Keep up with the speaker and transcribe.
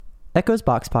Echo's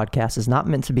Box Podcast is not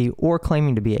meant to be or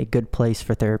claiming to be a good place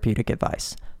for therapeutic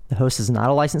advice. The host is not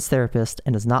a licensed therapist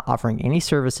and is not offering any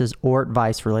services or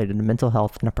advice related to mental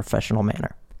health in a professional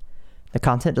manner. The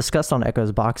content discussed on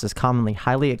Echo's Box is commonly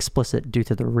highly explicit due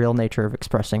to the real nature of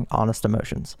expressing honest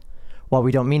emotions. While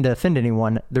we don't mean to offend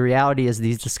anyone, the reality is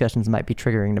these discussions might be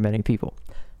triggering to many people.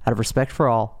 Out of respect for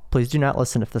all, please do not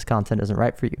listen if this content isn't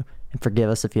right for you, and forgive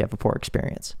us if you have a poor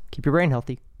experience. Keep your brain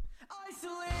healthy.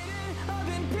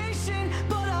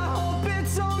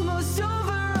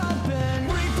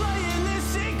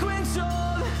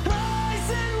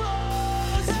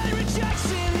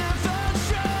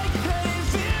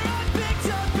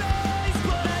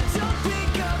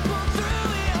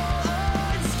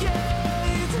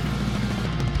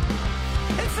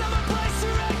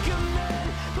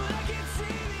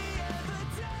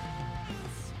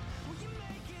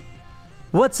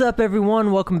 What's up,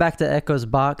 everyone? Welcome back to Echo's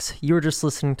Box. You were just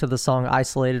listening to the song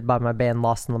Isolated by my band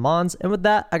Lost in Le Mans. And with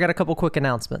that, I got a couple quick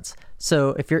announcements. So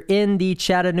if you're in the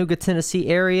Chattanooga, Tennessee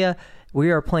area,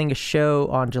 we are playing a show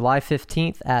on July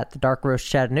 15th at the Dark Roast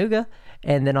Chattanooga.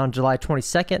 And then on July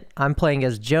 22nd, I'm playing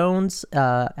as Jones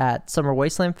at Summer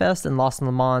Wasteland Fest, and Lost in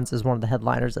Le Mans is one of the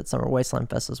headliners at Summer Wasteland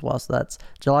Fest as well. So that's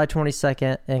July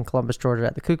 22nd in Columbus, Georgia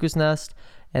at the Cuckoo's Nest,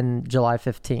 and July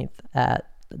 15th at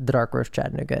the Dark Roast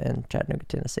Chattanooga in Chattanooga,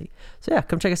 Tennessee. So yeah,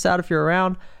 come check us out if you're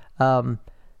around.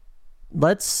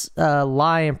 Let's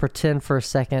lie and pretend for a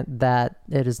second that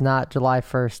it is not July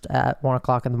 1st at 1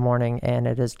 o'clock in the morning and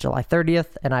it is July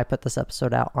 30th, and I put this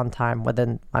episode out on time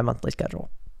within my monthly schedule.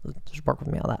 Just work with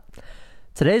me on that.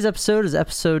 Today's episode is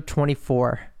episode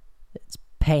 24. It's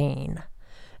pain. And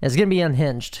it's going to be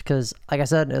unhinged because, like I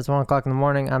said, it's 1 o'clock in the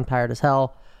morning. I'm tired as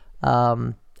hell.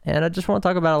 And I just want to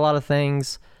talk about a lot of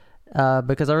things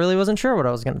because I really wasn't sure what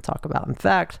I was going to talk about. In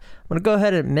fact, I'm going to go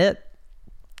ahead and admit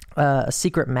a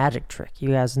secret magic trick. You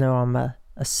guys know I'm a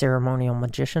ceremonial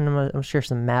magician. I'm going to share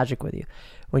some magic with you.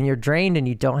 When you're drained and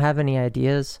you don't have any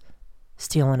ideas,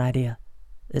 steal an idea.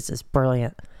 It's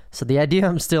brilliant. So the idea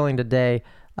I'm stealing today,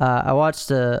 I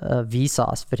watched a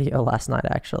Vsauce video last night,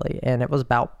 actually, and it was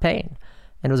about pain.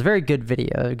 And it was a very good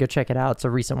video. Go check it out. It's a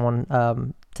recent one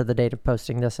to the date of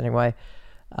posting this anyway.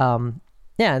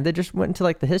 Yeah, and they just went into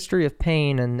like the history of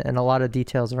pain and a lot of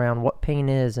details around what pain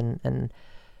is and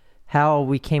how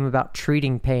we came about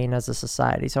treating pain as a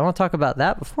society. So I want to talk about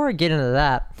that. Before I get into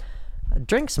that, I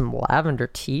drank some lavender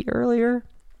tea earlier,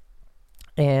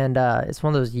 and it's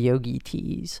one of those yogi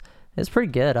teas. It's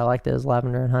pretty good. I like those,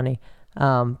 lavender and honey.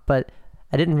 But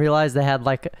I didn't realize they had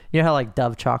like, you know how like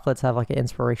Dove chocolates have like an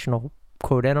inspirational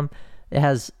quote in them? It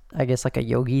has, I guess, like a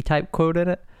yogi type quote in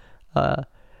it.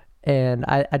 And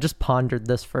I just pondered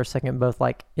this for a second, both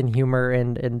like in humor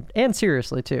and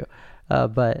seriously too.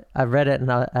 But I read it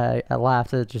and I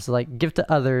laughed. It's just like, give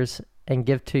to others and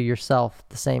give to yourself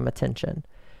the same attention.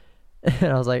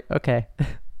 And I was like, okay,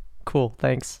 cool.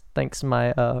 Thanks,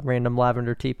 my random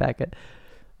lavender tea packet.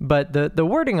 But the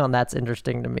wording on that's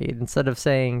interesting to me. Instead of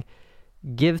saying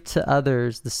give to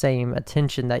others the same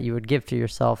attention that you would give to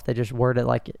yourself, they just word it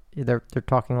like they're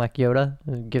talking like Yoda.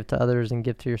 Give to others and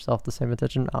give to yourself the same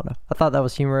attention. I don't know. I thought that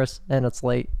was humorous, and it's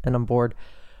late and I'm bored.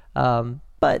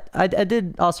 But I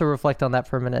did also reflect on that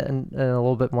for a minute in a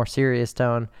little bit more serious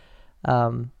tone.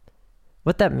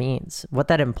 What that means, what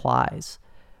that implies.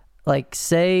 Like,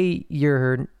 say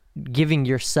you're giving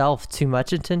yourself too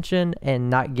much attention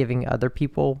and not giving other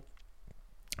people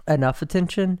enough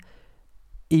attention,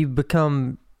 you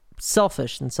become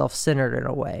selfish and self-centered in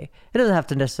a way. It doesn't have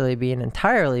to necessarily be an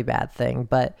entirely bad thing,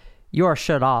 but you are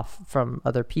shut off from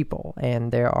other people,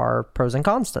 and there are pros and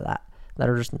cons to that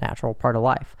are just a natural part of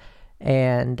life.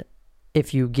 And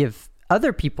if you give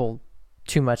other people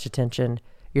too much attention,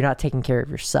 you're not taking care of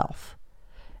yourself.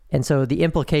 And so the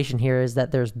implication here is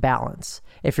that there's balance.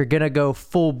 If you're going to go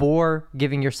full bore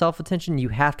giving yourself attention, you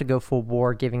have to go full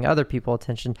bore giving other people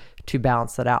attention to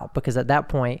balance that out. Because at that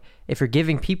point, if you're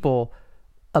giving people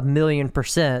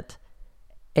 1,000,000%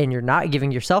 and you're not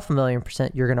giving yourself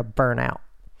 1,000,000%, you're going to burn out.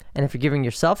 And if you're giving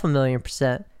yourself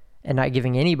 1,000,000% and not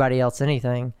giving anybody else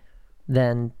anything,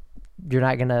 then you're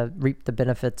not going to reap the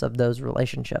benefits of those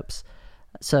relationships.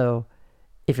 So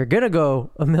if you're going to go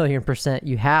 1,000,000%,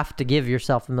 you have to give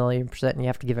yourself 1,000,000% and you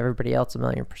have to give everybody else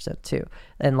 1,000,000% too.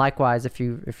 And likewise, if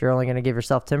you're only going to give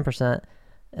yourself 10%,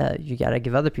 you got to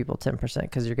give other people 10%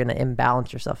 because you're going to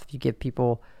imbalance yourself. If you give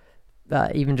people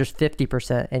even just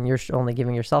 50% and you're only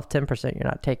giving yourself 10%, you're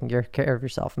not taking care of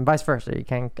yourself, and vice versa.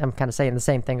 I'm kind of saying the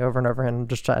same thing over and over and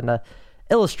just trying to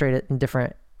illustrate it in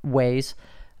different ways.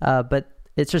 But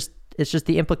it's just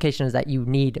the implication is that you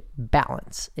need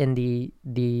balance in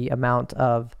the amount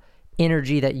of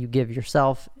energy that you give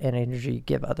yourself and energy you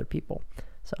give other people.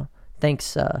 So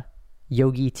thanks,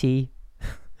 Yogi T.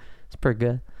 It's pretty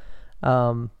good.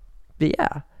 But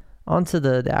yeah, on to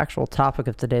the actual topic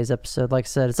of today's episode. Like I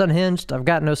said, it's unhinged. I've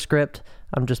got no script.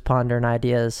 I'm just pondering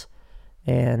ideas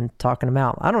and talking them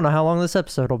out. I don't know how long this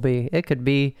episode will be. It could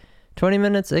be 20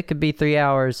 minutes. It could be 3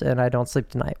 hours and I don't sleep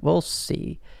tonight. We'll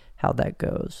see how that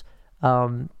goes.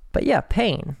 But yeah,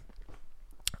 pain.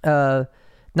 Not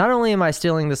only am I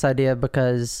stealing this idea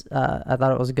because I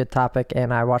thought it was a good topic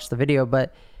and I watched the video,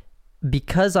 but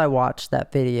because I watched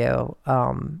that video,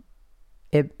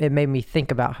 it made me think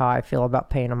about how I feel about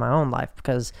pain in my own life.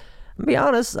 Because, to be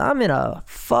honest, I'm in a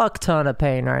fuck ton of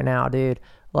pain right now, dude.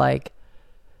 Like,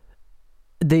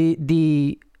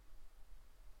 the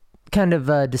kind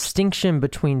of distinction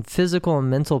between physical and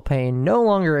mental pain no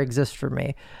longer exists for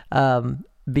me,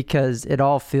 because it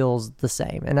all feels the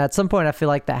same. And at some point, I feel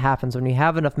like that happens when you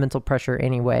have enough mental pressure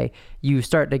anyway, you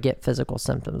start to get physical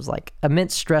symptoms. Like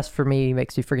immense stress for me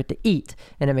makes me forget to eat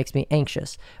and it makes me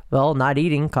anxious. Well, not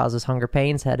eating causes hunger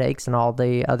pains, headaches, and all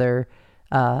the other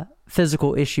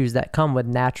physical issues that come with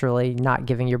naturally not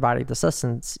giving your body the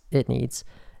sustenance it needs.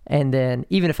 And then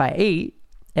even if I ate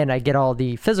and I get all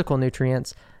the physical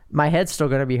nutrients, my head's still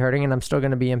going to be hurting and I'm still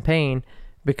going to be in pain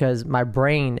because my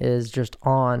brain is just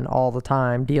on all the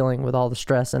time dealing with all the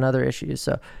stress and other issues.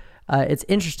 So it's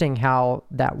interesting how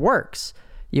that works.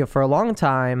 You know, for a long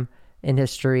time in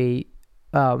history,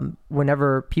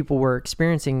 whenever people were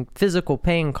experiencing physical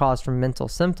pain caused from mental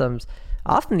symptoms,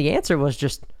 often the answer was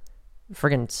just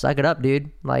friggin' suck it up,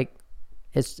 dude. Like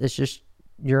it's just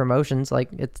your emotions.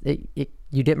 Like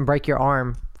you didn't break your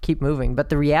arm, keep moving. But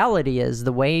the reality is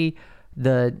the way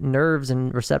the nerves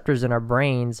and receptors in our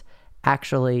brains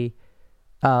actually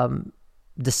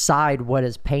decide what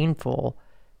is painful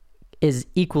is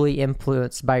equally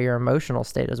influenced by your emotional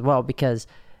state as well. Because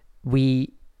when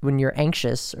you're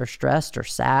anxious or stressed or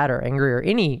sad or angry or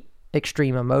any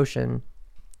extreme emotion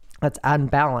that's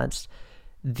unbalanced,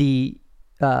 the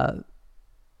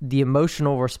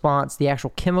emotional response, the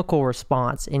actual chemical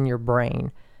response in your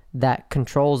brain that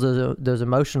controls those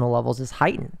emotional levels is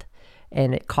heightened.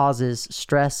 And it causes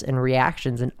stress and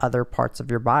reactions in other parts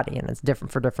of your body. And it's different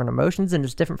for different emotions, and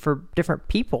it's different for different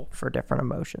people for different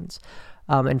emotions.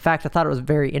 In fact, I thought it was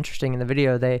very interesting in the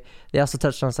video. They also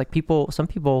touched on, it's like some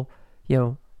people, you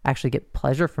know, actually get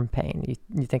pleasure from pain.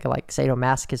 You think of like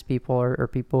sadomasochist people or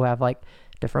people who have like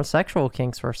different sexual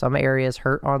kinks where some areas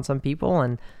hurt on some people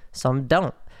and some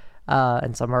don't.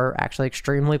 And some are actually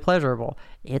extremely pleasurable.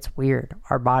 It's weird.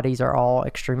 Our bodies are all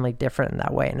extremely different in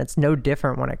that way. And it's no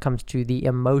different when it comes to the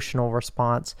emotional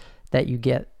response that you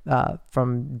get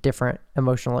from different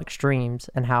emotional extremes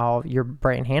and how your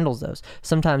brain handles those.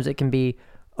 Sometimes it can be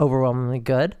overwhelmingly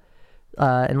good.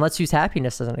 And let's use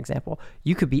happiness as an example.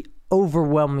 You could be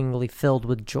overwhelmingly filled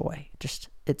with joy. Just,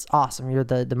 it's awesome. You're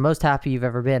the most happy you've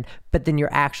ever been, but then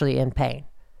you're actually in pain.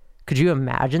 Could you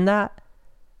imagine that?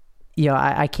 You know,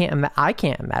 I can't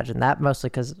imagine that, mostly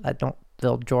because I don't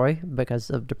feel joy because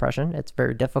of depression. It's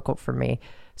very difficult for me.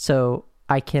 So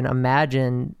I can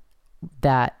imagine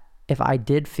that if I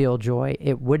did feel joy,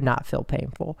 it would not feel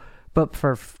painful. But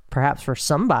perhaps for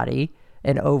somebody,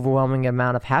 an overwhelming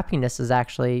amount of happiness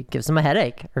actually gives them a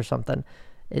headache or something.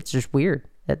 It's just weird.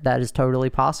 That is totally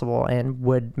possible and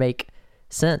would make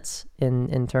sense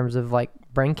in terms of like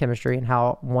brain chemistry and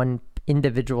how one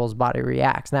individual's body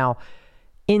reacts. Now,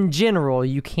 in general,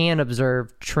 you can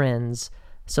observe trends.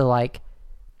 So like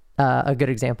a good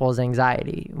example is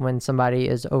anxiety. When somebody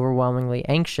is overwhelmingly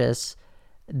anxious,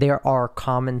 there are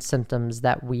common symptoms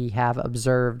that we have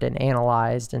observed and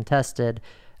analyzed and tested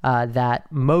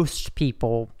that most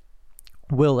people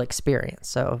will experience.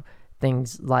 So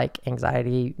things like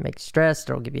anxiety makes you stressed,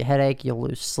 it'll give you a headache, you'll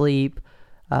lose sleep,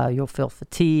 you'll feel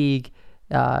fatigue,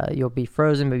 you'll be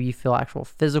frozen, maybe you feel actual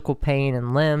physical pain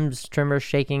in limbs, tremors,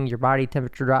 shaking, your body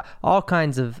temperature drop, all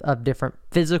kinds of different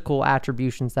physical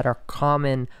attributions that are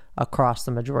common across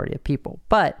the majority of people.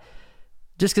 But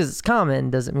just because it's common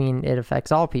doesn't mean it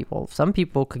affects all people. Some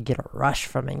people could get a rush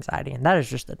from anxiety, and that is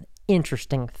just an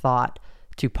interesting thought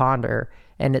to ponder.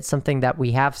 And it's something that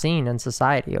we have seen in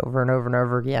society over and over and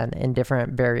over again in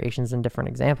different variations and different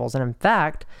examples. And in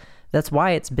fact, that's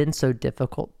why it's been so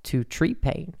difficult to treat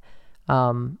pain.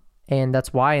 And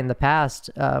that's why in the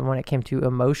past, when it came to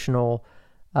emotional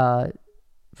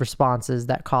responses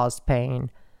that caused pain,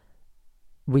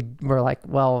 we were like,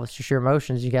 well, it's just your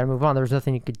emotions. You got to move on. There was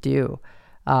nothing you could do.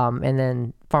 And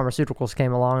then pharmaceuticals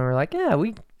came along and we're like, yeah,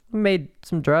 we made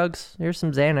some drugs. Here's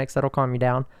some Xanax that'll calm you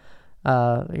down.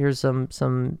 Here's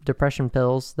some depression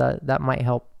pills that might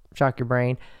help shock your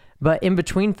brain. But in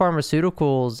between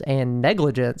pharmaceuticals and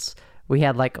negligence, we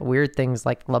had like weird things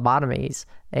like lobotomies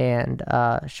and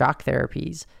shock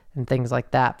therapies and things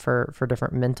like that for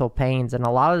different mental pains. And a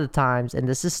lot of the times, and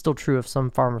this is still true of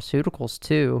some pharmaceuticals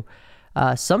too,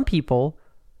 some people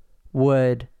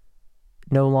would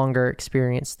no longer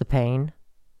experience the pain,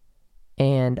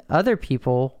 and other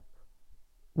people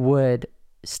would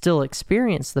still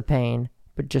experience the pain,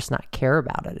 but just not care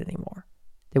about it anymore.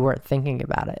 They weren't thinking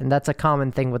about it. And that's a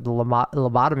common thing with the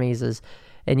lobotomies is,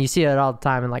 and you see it all the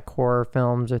time in like horror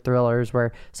films or thrillers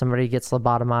where somebody gets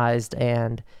lobotomized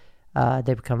and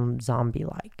they become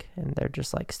zombie-like and they're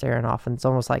just like staring off. And it's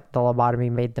almost like the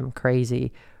lobotomy made them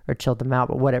crazy or chilled them out.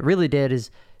 But what it really did is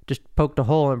just poked a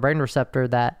hole in the brain receptor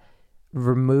that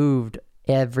removed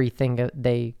everything that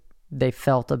they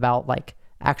felt about like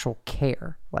actual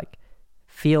care, like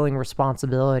feeling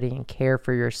responsibility and care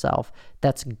for yourself.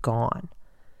 That's gone.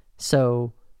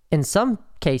 So in some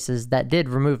cases that did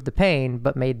remove the pain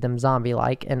but made them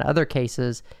zombie-like. In other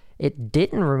cases it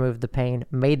didn't remove the pain,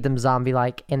 made them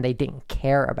zombie-like, and they didn't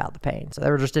care about the pain. So they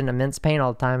were just in immense pain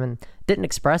all the time and didn't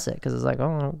express it because it's like,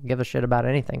 oh, I don't give a shit about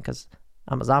anything because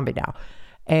I'm a zombie now.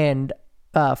 And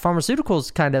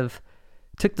pharmaceuticals kind of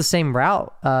took the same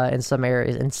route in some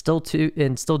areas and still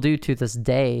do to this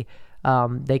day.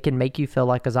 They can make you feel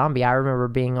like a zombie. I remember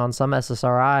being on some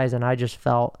SSRIs and I just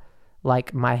felt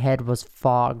like my head was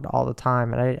fogged all the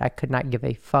time and I could not give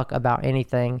a fuck about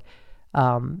anything.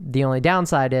 The only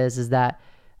downside is that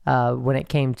when it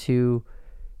came to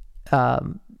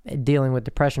dealing with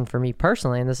depression for me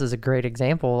personally, and this is a great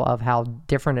example of how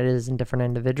different it is in different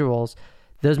individuals,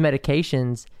 those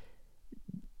medications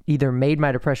either made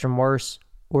my depression worse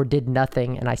or did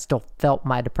nothing, and I still felt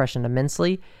my depression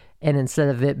immensely. And instead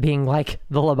of it being like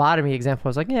the lobotomy example, I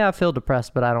was like, yeah, I feel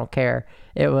depressed, but I don't care.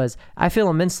 It was, I feel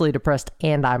immensely depressed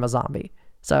and I'm a zombie.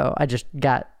 So I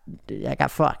got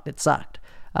fucked. It sucked.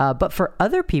 But for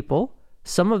other people,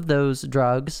 some of those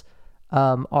drugs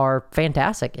are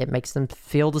fantastic. It makes them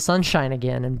feel the sunshine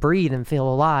again and breathe and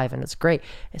feel alive, and it's great.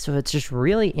 And so it's just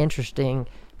really interesting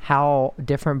how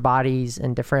different bodies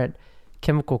and different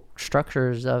chemical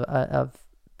structures of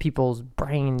people's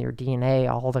brain, your DNA,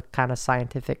 all the kind of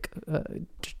scientific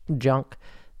junk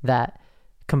that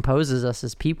composes us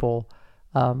as people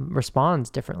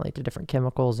responds differently to different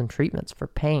chemicals and treatments for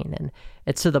pain. And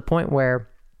it's to the point where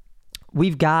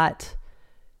we've got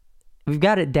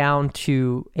it down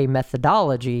to a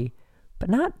methodology, but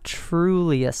not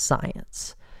truly a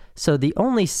science. So the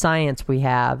only science we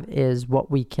have is what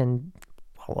we can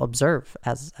observe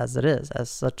as it is,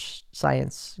 as such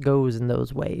science goes in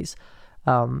those ways.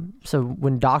 So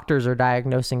when doctors are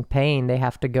diagnosing pain, they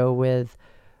have to go with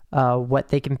what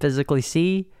they can physically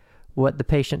see, what the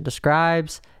patient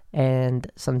describes, and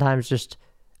sometimes just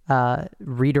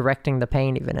redirecting the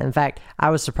pain even. In fact,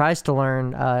 I was surprised to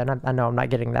learn, and I know I'm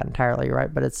not getting that entirely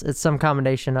right, but it's some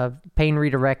combination of pain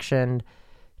redirection,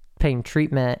 pain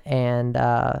treatment, and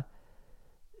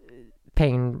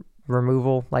pain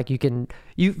removal. Like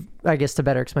I guess to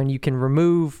better explain, you can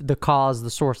remove the cause, the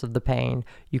source of the pain,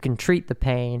 you can treat the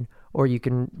pain, or you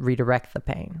can redirect the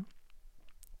pain.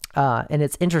 And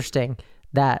it's interesting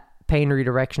that pain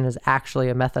redirection is actually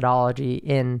a methodology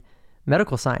in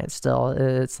medical science still.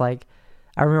 It's like,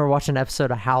 I remember watching an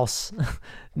episode of House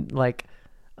like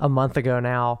a month ago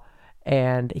now,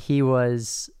 and it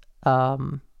was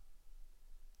the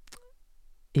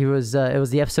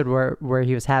episode where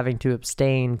he was having to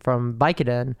abstain from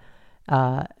Vicodin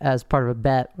as part of a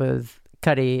bet with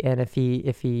Cuddy, and if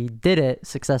he did it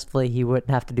successfully, he wouldn't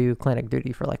have to do clinic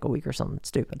duty for like a week or something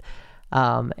stupid.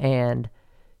 And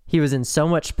he was in so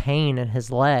much pain in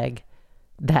his leg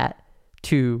that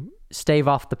to stave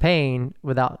off the pain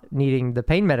without needing the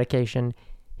pain medication,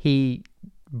 he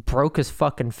broke his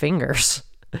fucking fingers.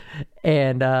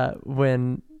 And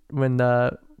when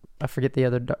I forget the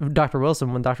other Dr.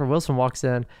 Wilson, when Dr. Wilson walks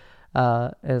in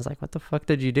and is like, what the fuck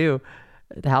did you do?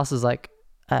 The House is like,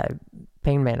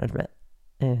 pain management.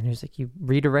 And he's like, you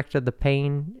redirected the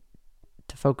pain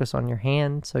to focus on your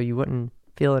hand so you wouldn't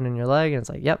feel it in your leg. And it's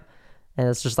like, yep. And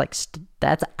it's just like,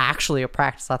 that's actually a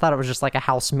practice. I thought it was just like a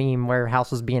House meme where House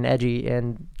was being edgy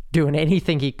and doing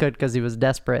anything he could because he was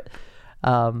desperate.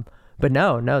 But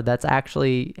no, that's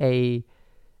actually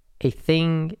a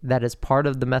thing that is part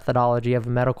of the methodology of a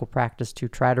medical practice to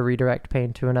try to redirect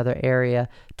pain to another area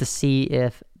to see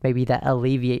if maybe that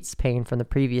alleviates pain from the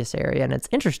previous area. And it's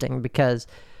interesting because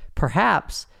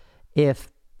perhaps if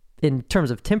in terms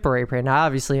of temporary pain, now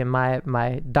obviously in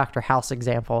my Dr. House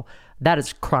example, that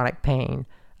is chronic pain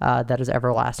that is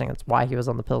everlasting. That's why he was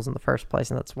on the pills in the first place,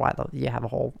 and that's why you have a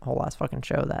whole ass fucking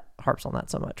show that harps on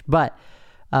that so much. But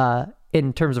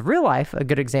in terms of real life, a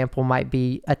good example might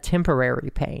be a temporary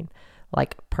pain.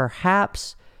 Like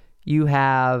perhaps you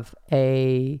have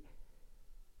a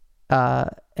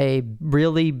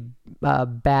really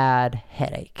bad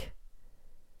headache,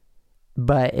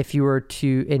 but if you were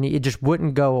to, and it just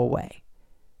wouldn't go away,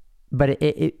 but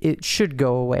it should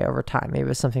go away over time. Maybe it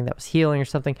was something that was healing or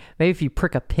something. Maybe if you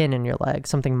prick a pin in your leg,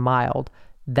 something mild,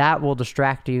 that will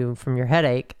distract you from your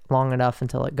headache long enough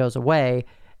until it goes away.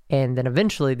 And then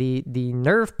eventually the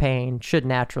nerve pain should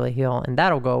naturally heal, and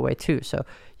that'll go away too. So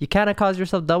you kind of cause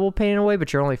yourself double pain in a way,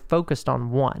 but you're only focused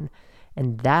on one.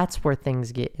 And that's where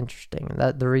things get interesting.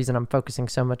 The reason I'm focusing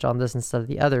so much on this instead of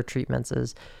the other treatments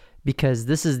is because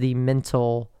this is the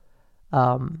mental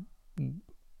kind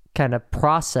of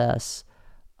process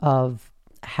of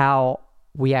how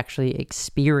we actually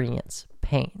experience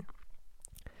pain.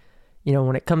 You know,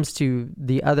 when it comes to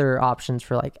the other options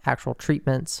for like actual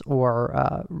treatments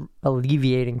or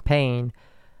alleviating pain,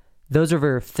 those are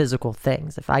very physical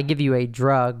things. If I give you a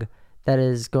drug that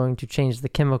is going to change the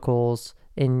chemicals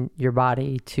in your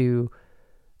body to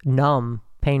numb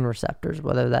pain receptors,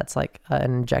 whether that's like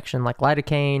an injection like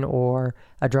lidocaine or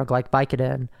a drug like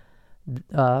Vicodin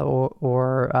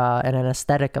or an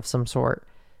anesthetic of some sort,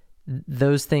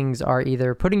 those things are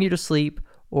either putting you to sleep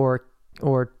or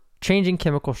changing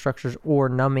chemical structures or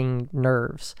numbing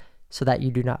nerves so that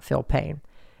you do not feel pain.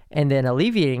 And then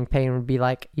alleviating pain would be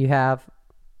like you have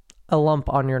a lump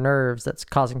on your nerves that's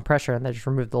causing pressure and they just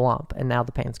remove the lump and now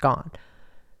the pain's gone.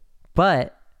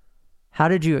 But how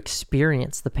did you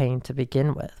experience the pain to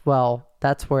begin with? Well,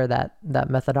 that's where that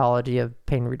methodology of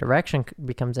pain redirection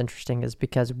becomes interesting, is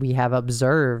because we have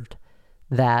observed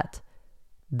that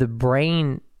the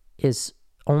brain is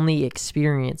only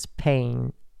experiencing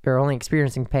pain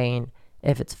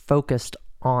if it's focused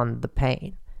on the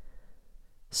pain.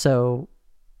 So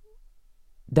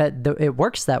it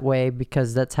works that way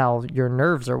because that's how your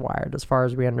nerves are wired. As far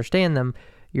as we understand them,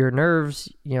 your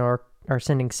nerves, are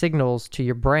sending signals to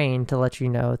your brain to let you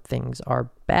know things are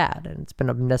bad. And it's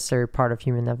been a necessary part of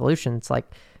human evolution. It's like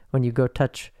when you go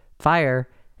touch fire,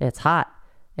 it's hot,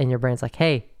 and your brain's like,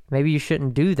 hey, maybe you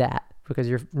shouldn't do that, because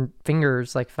your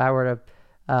fingers, like if I were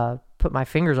to put my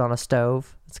fingers on a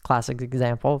stove, it's a classic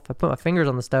example. If I put my fingers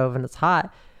on the stove and it's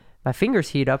hot, my fingers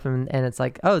heat up and it's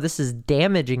like, oh, this is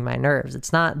damaging my nerves.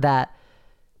 It's not that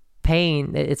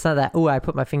pain. It's not that, oh, I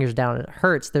put my fingers down and it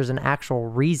hurts. There's an actual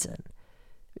reason.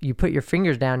 You put your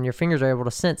fingers down and your fingers are able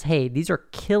to sense, hey, these are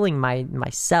killing my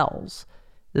cells.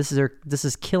 This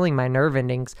is killing my nerve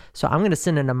endings. So I'm going to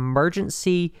send an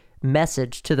emergency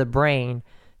message to the brain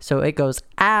so it goes,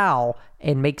 ow,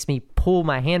 and makes me pull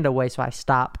my hand away so I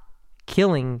stop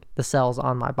killing the cells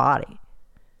on my body.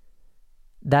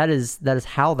 That is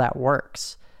how that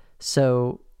works.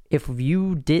 So if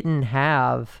you didn't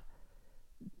have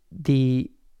the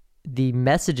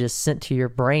messages sent to your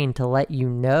brain to let you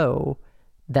know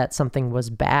that something was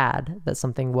bad, that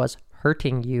something was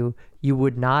hurting you, you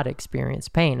would not experience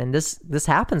pain. And this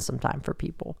happens sometimes for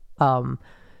people. But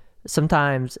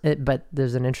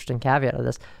there's an interesting caveat to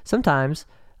this. Sometimes,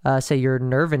 say your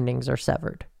nerve endings are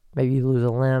severed. Maybe you lose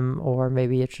a limb, or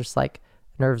maybe it's just like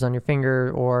nerves on your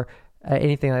finger, or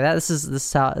anything like that. This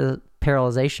is how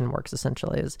paralyzation works,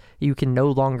 essentially, is you can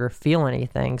no longer feel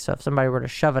anything. So if somebody were to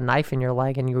shove a knife in your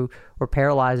leg and you were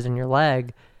paralyzed in your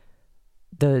leg,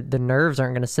 the nerves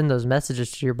aren't going to send those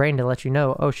messages to your brain to let you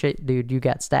know, oh shit, dude, you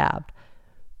got stabbed.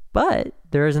 But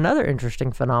there is another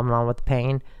interesting phenomenon with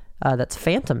pain, that's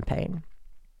phantom pain.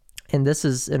 And this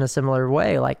is in a similar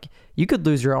way. Like, you could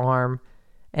lose your arm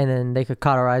and then they could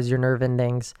cauterize your nerve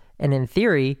endings. And in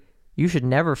theory, you should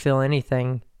never feel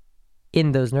anything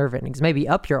in those nerve endings. Maybe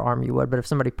up your arm you would, but if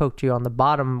somebody poked you on the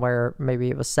bottom where maybe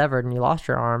it was severed and you lost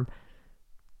your arm,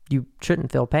 you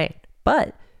shouldn't feel pain.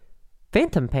 But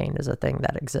phantom pain is a thing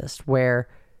that exists where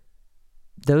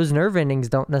those nerve endings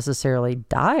don't necessarily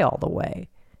die all the way,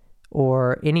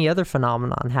 or any other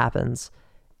phenomenon happens,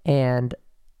 and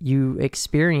you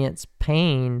experience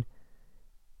pain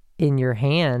in your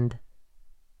hand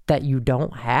that you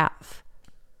don't have.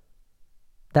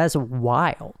 That's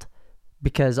wild,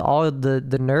 because all of the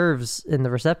nerves and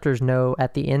the receptors know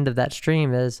at the end of that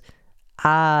stream is,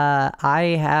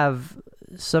 I have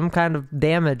some kind of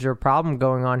damage or problem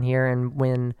going on here. And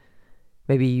when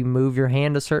maybe you move your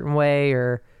hand a certain way,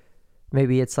 or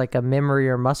maybe it's like a memory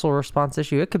or muscle response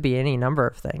issue, it could be any number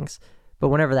of things. But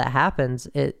whenever that happens,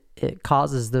 it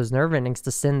causes those nerve endings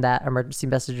to send that emergency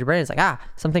message to your brain. It's like,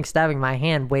 something's stabbing my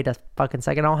hand. Wait a fucking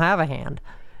second, I don't have a hand.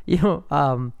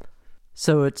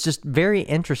 So it's just very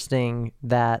interesting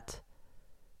that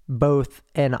both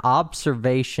an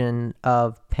observation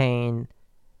of pain,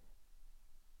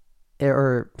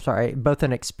 both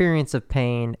an experience of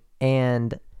pain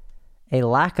and a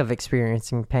lack of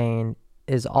experiencing pain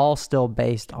is all still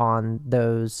based on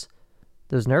those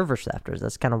nerve receptors.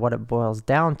 That's kind of what it boils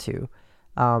down to.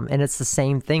 And it's the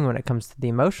same thing when it comes to the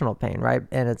emotional pain, right?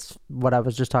 And it's what I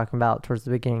was just talking about towards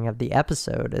the beginning of the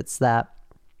episode. It's that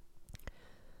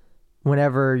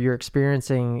whenever you're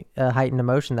experiencing a heightened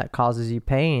emotion that causes you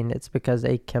pain, it's because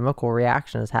a chemical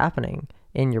reaction is happening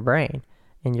in your brain.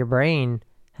 And your brain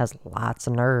has lots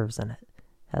of nerves in it.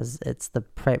 It's the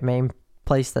main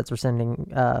place that's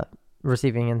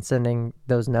receiving and sending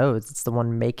those nodes. It's the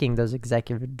one making those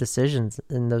executive decisions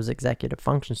and those executive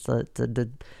functions to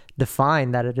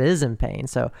define that it is in pain.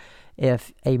 So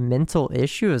if a mental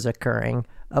issue is occurring,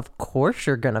 of course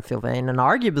you're going to feel pain, and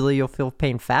arguably you'll feel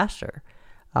pain faster.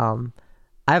 I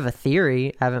have a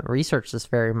theory. I haven't researched this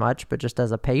very much, but just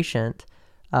as a patient,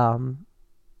 I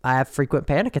have frequent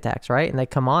panic attacks, right? And they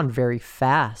come on very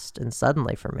fast and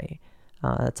suddenly for me.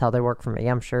 That's how they work for me.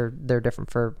 I'm sure they're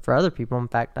different for other people. In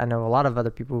fact, I know a lot of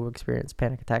other people who experience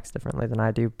panic attacks differently than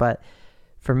I do. But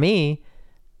for me,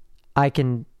 I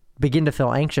can begin to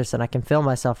feel anxious, and I can feel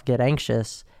myself get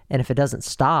anxious. And if it doesn't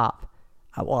stop,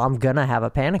 I'm going to have a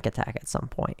panic attack at some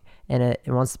point. And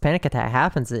once the panic attack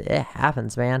happens, it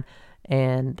happens, man.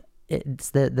 And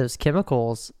it's those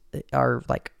chemicals are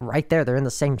like right there. They're in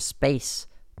the same space.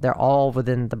 They're all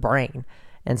within the brain.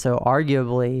 And so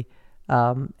arguably,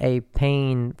 a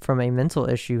pain from a mental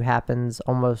issue happens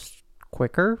almost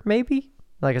quicker, maybe.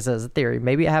 Like I said, it's a theory.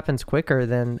 Maybe it happens quicker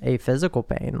than a physical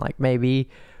pain. Like maybe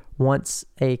once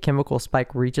a chemical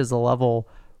spike reaches a level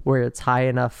where it's high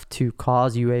enough to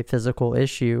cause you a physical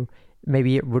issue,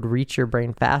 maybe it would reach your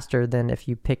brain faster than if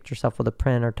you picked yourself with a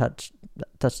pen or touched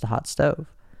a hot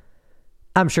stove.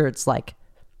 I'm sure it's like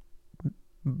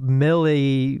minuscule,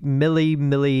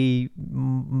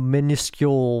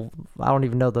 I don't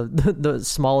even know the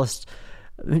smallest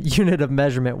unit of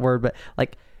measurement word, but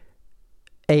like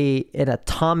an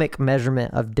atomic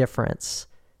measurement of difference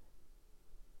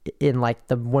in like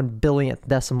the 1 billionth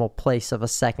decimal place of a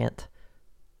second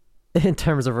in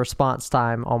terms of response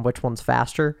time on which one's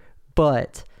faster.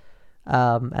 But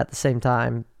at the same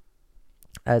time,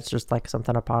 it's just like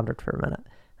something I pondered for a minute.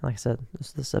 Like I said,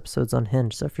 this episode's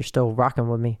unhinged, so if you're still rocking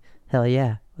with me, hell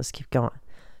yeah, let's keep going,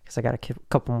 because I got a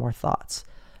couple more thoughts.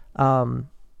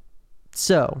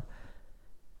 So,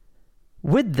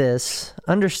 with this,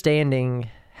 understanding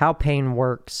how pain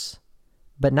works,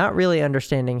 but not really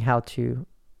understanding how to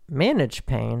manage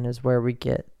pain is where we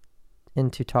get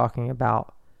into talking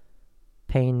about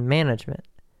pain management.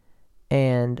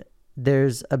 And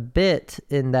there's a bit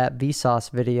in that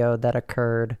Vsauce video that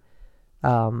occurred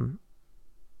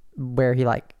where he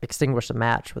like extinguished a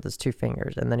match with his 2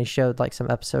 fingers, and then he showed like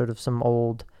some episode of some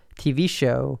old TV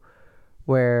show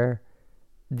where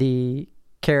the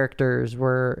characters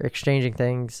were exchanging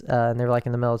things, and they were like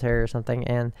in the military or something,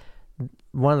 and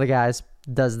one of the guys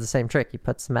does the same trick. He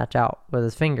puts the match out with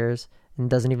his fingers and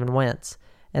doesn't even wince,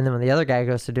 and then when the other guy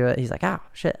goes to do it, he's like, "Oh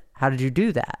shit, how did you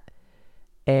do that?"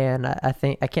 And I'm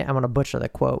going to butcher the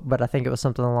quote, but I think it was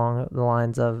something along the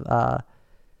lines of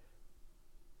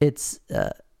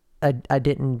I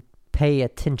didn't pay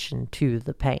attention to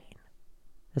the pain,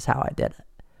 is how I did it.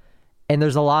 And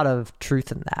there's a lot of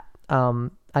truth in that.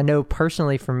 I know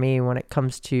personally for me, when it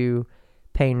comes to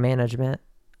pain management,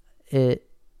 a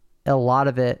lot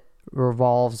of it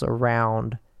revolves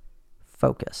around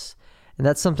focus. And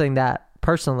that's something that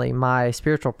personally, my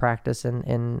spiritual practice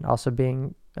and also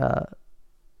being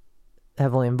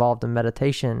heavily involved in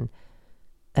meditation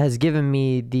has given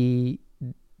me the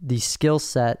skill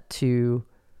set to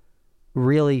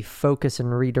really focus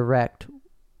and redirect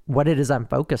what it is I'm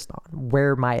focused on,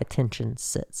 where my attention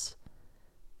sits.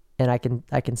 And I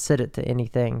can sit it to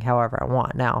anything however I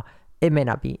want. Now, it may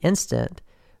not be instant,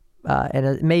 and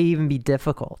it may even be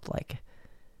difficult. Like,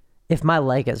 if my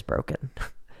leg is broken,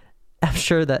 I'm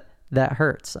sure that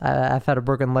hurts. I've had a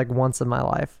broken leg once in my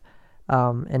life,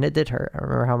 and it did hurt. I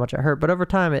remember how much it hurt, but over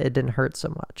time, it didn't hurt so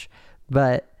much.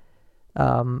 But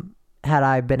had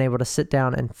I been able to sit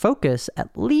down and focus,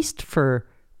 at least for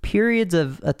periods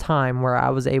of a time where I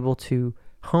was able to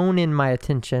hone in my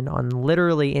attention on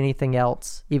literally anything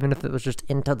else, even if it was just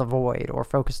into the void or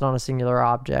focused on a singular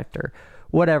object or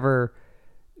whatever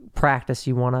practice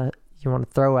you want to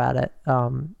throw at it,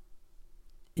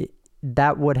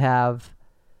 that would have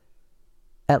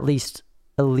at least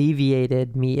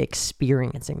alleviated me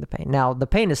experiencing the pain. Now, the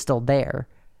pain is still there.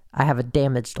 I have a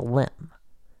damaged limb.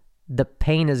 The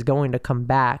pain is going to come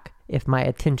back if my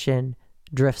attention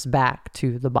drifts back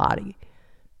to the body,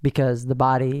 because the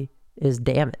body is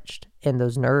damaged and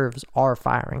those nerves are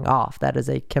firing off. That is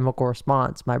a chemical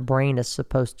response. My brain is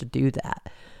supposed to do that.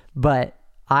 But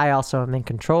I also am in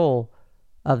control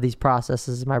of these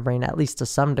processes in my brain, at least to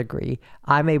some degree,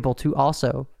 I'm able to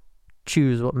also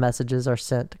choose what messages are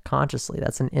sent consciously.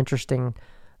 That's an interesting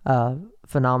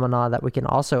phenomena that we can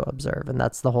also observe, and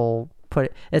that's the whole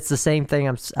it's the same thing.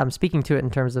 I'm speaking to it in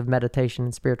terms of meditation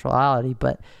and spirituality,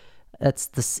 but it's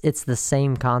the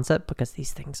same concept, because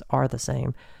these things are the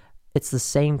same. It's the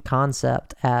same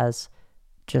concept as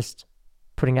just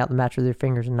putting out the match with your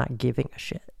fingers and not giving a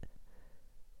shit.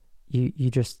 You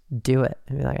just do it.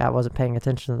 I mean, like, I wasn't paying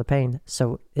attention to the pain,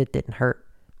 so it didn't hurt.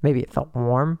 Maybe it felt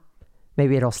warm.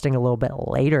 Maybe it'll sting a little bit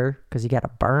later because you got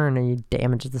to burn and you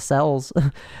damage the cells.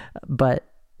 But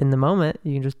in the moment,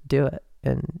 you can just do it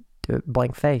and do it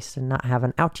blank faced and not have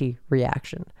an ouchie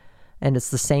reaction. And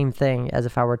it's the same thing as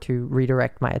if I were to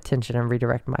redirect my attention and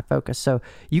redirect my focus. So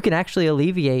you can actually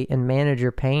alleviate and manage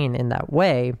your pain in that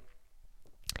way.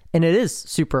 And it is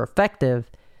super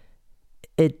effective.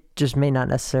 It just may not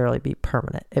necessarily be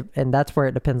permanent. And that's where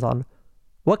it depends on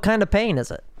what kind of pain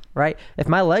is it, right? If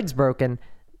my leg's broken,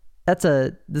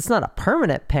 it's not a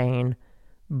permanent pain,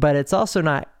 but it's also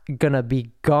not going to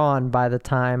be gone by the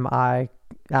time I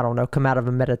don't know, come out of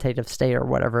a meditative state or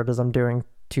whatever it is I'm doing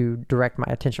to direct my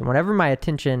attention. Whenever my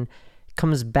attention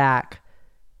comes back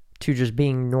to just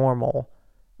being normal,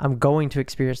 I'm going to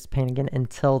experience the pain again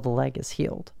until the leg is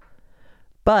healed.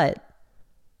 But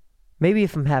maybe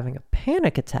if I'm having a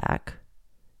panic attack,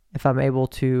 if I'm able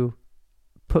to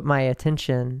put my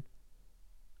attention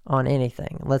on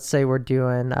anything, let's say we're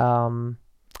doing,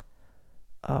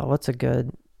 what's a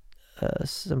good,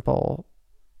 simple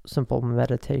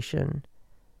meditation?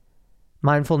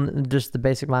 Just the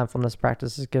basic mindfulness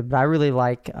practice is good, but I really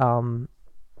like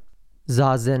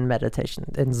Zazen meditation.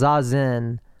 In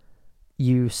Zazen,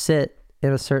 you sit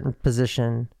in a certain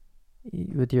position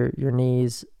with your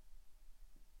knees.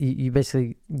 You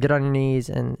basically get on your knees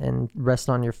and rest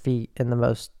on your feet in the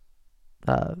most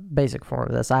basic form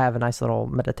of this. I have a nice little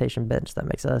meditation bench that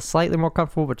makes it slightly more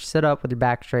comfortable, but you sit up with your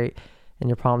back straight and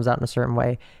your palms out in a certain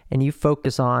way, and you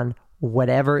focus on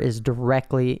whatever is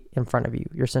directly in front of you,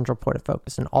 your central point of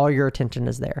focus, and all your attention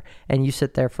is there, and you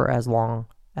sit there for as long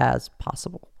as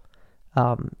possible.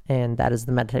 And that is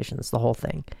the meditation. That's the whole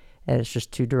thing. And it's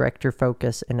just to direct your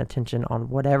focus and attention on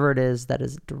whatever it is that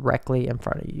is directly in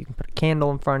front of you. You can put a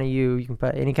candle in front of you. You can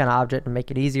put any kind of object to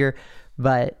make it easier,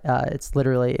 but it's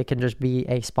literally, it can just be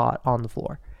a spot on the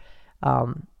floor.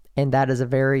 And that is a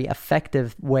very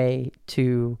effective way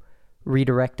to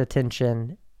redirect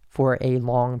attention for a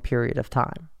long period of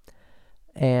time.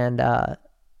 And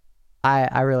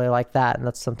I really like that, and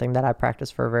that's something that I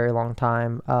practiced for a very long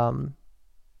time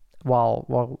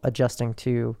while adjusting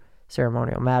to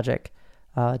ceremonial magic,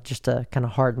 just to kind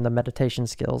of harden the meditation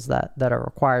skills that are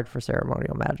required for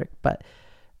ceremonial magic. But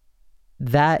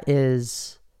that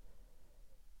it's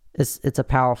a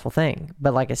powerful thing.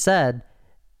 But like I said,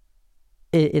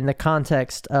 in the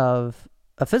context of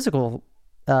a physical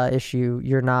issue,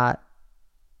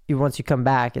 once you come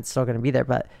back, it's still going to be there.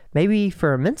 But maybe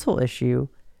for a mental issue,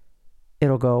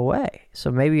 it'll go away.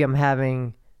 So maybe I'm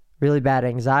having really bad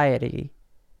anxiety.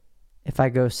 If I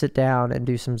go sit down and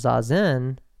do some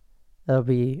Zazen, it'll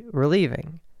be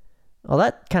relieving. Well,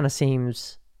 that kind of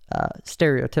seems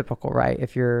stereotypical, right?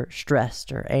 If you're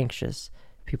stressed or anxious,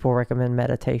 people recommend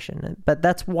meditation. But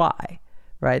that's why,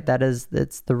 right?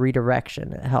 It's the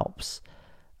redirection. It helps.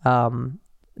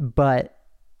 But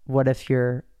what if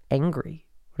you're angry?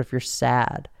 What if you're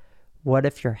sad? What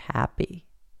if you're happy?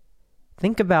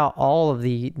 Think about all of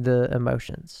the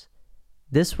emotions.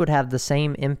 This would have the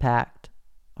same impact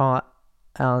on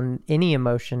any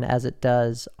emotion as it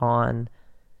does on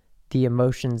the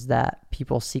emotions that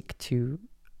people seek to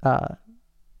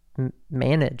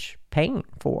manage pain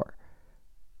for.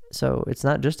 So it's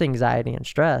not just anxiety and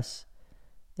stress.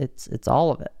 It's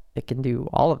all of it. It can do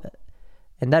all of it.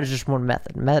 And that is just one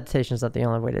method. Meditation is not the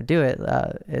only way to do it.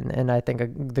 And I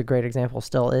think the great example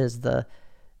still is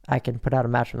I can put out a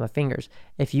match with my fingers.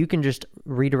 If you can just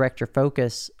redirect your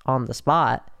focus on the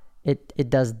spot, it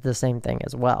does the same thing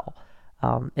as well.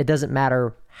 It doesn't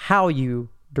matter how you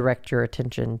direct your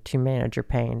attention to manage your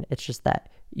pain. It's just that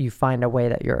you find a way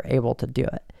that you're able to do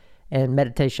it. And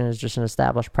meditation is just an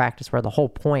established practice where the whole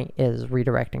point is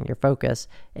redirecting your focus.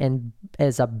 And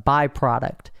as a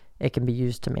byproduct, it can be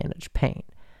used to manage pain.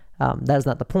 That is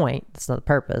not the point. That's not the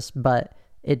purpose. But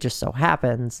it just so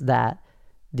happens that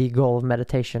the goal of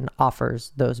meditation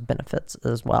offers those benefits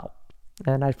as well.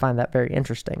 And I find that very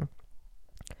interesting.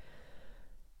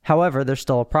 However, there's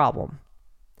still a problem.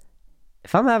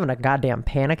 If I'm having a goddamn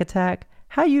panic attack,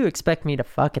 how you expect me to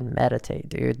fucking meditate,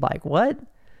 dude? Like, what?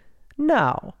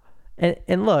 No.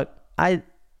 And look, I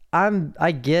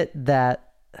get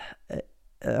that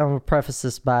I'm gonna preface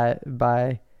this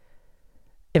by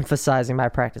emphasizing my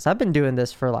practice. I've been doing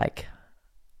this for like,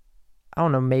 I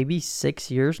don't know, maybe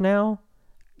 6 years now.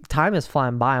 Time is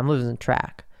flying by. I'm losing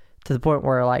track to the point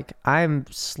where like I'm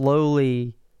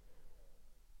slowly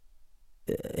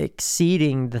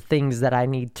exceeding the things that I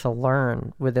need to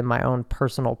learn within my own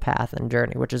personal path and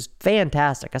journey, which is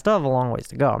fantastic. I still have a long ways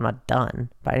to go. I'm not done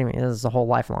by any means. This is a whole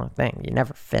lifelong thing. You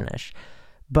never finish.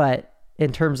 But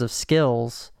in terms of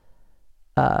skills,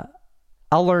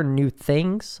 I'll learn new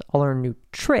things. I'll learn new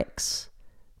tricks,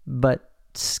 but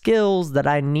skills that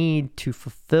I need to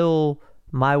fulfill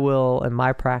my will and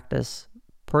my practice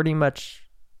pretty much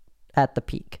at the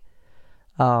peak.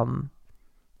 And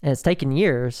it's taken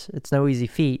years. It's no easy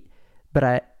feat,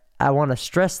 but I want to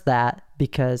stress that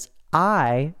because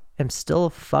I am still a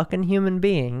fucking human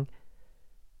being.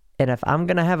 And if I'm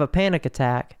going to have a panic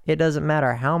attack, it doesn't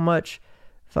matter how much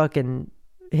fucking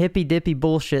hippy dippy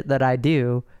bullshit that I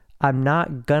do, I'm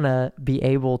not gonna be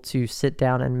able to sit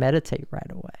down and meditate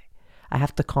right away. I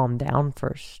have to calm down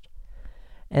first.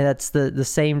 And that's the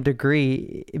same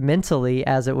degree mentally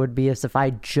as it would be as if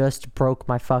I just broke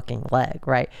my fucking leg,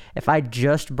 right? If I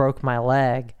just broke my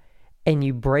leg and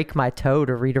you break my toe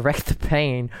to redirect the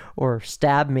pain or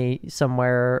stab me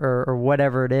somewhere or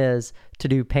whatever it is to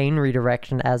do pain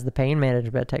redirection as the pain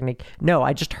management technique. No,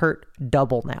 I just hurt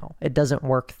double now. It doesn't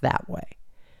work that way.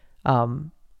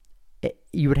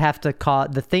 You would have to call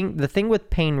the thing with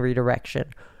pain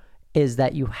redirection is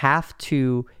that you have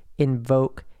to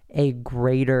invoke a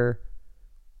greater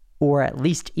or at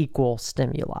least equal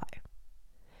stimuli.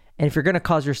 And if you're going to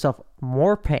cause yourself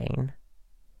more pain,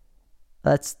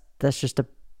 that's just a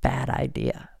bad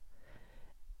idea.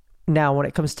 Now, when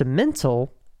it comes to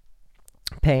mental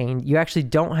pain, you actually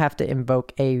don't have to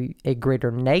invoke a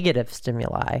greater negative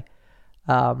stimuli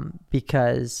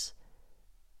because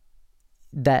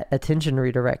that attention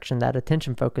redirection, that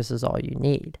attention focus is all you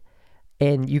need.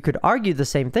 And you could argue the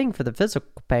same thing for the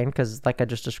physical pain because, like I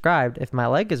just described, if my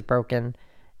leg is broken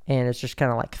and it's just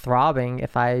kind of like throbbing,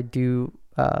 if I do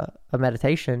a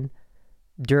meditation,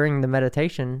 during the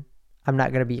meditation, I'm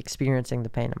not going to be experiencing the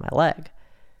pain in my leg.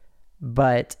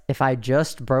 But if I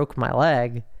just broke my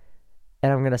leg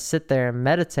and I'm going to sit there and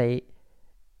meditate,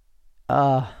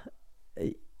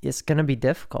 it's going to be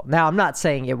difficult. Now, I'm not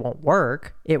saying it won't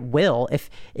work. It will.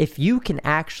 If you can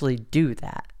actually do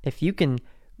that, if you can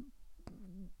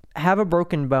have a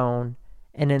broken bone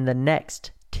and in the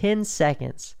next 10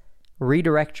 seconds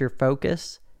redirect your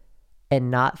focus and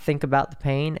not think about the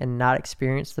pain and not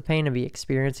experience the pain and be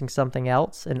experiencing something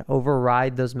else and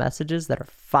override those messages that are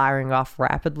firing off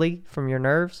rapidly from your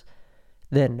nerves,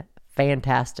 then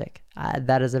fantastic.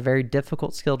 That is a very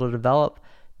difficult skill to develop.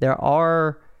 There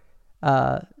are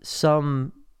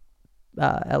some,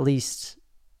 at least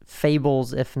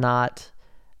fables, if not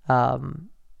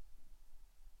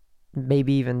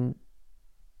maybe even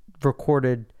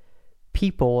recorded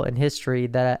people in history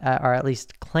that are at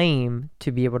least claim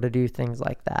to be able to do things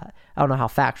like that. I don't know how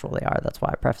factual they are. That's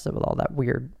why I preface it with all that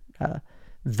weird,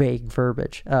 vague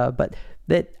verbiage. But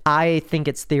that I think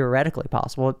it's theoretically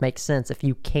possible. It makes sense. If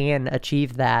you can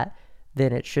achieve that,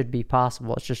 then it should be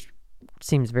possible. It just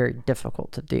seems very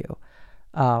difficult to do.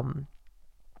 But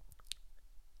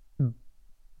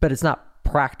it's not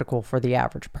practical for the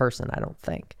average person, I don't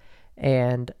think.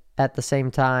 And at the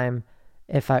same time,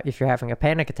 if you're having a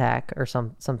panic attack or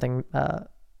something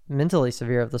mentally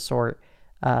severe of the sort,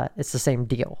 it's the same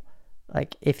deal.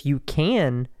 Like if you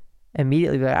can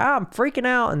immediately be like, I'm freaking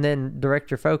out, and then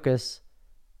direct your focus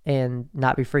and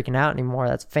not be freaking out anymore,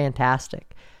 that's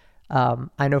fantastic.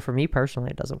 I know for me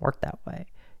personally, it doesn't work that way.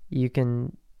 You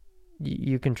can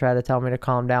try to tell me to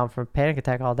calm down from a panic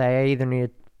attack all day. I either need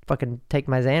to fucking take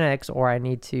my Xanax or I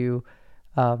need to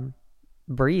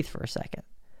breathe for a second.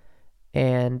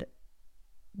 And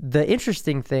the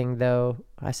interesting thing, though,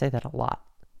 I say that a lot,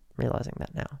 I'm realizing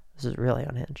that now. This is really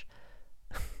unhinged.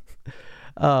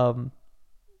 I'm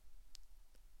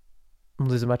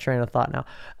losing my train of thought now.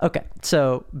 Okay,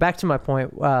 so back to my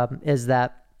point is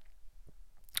that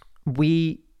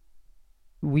we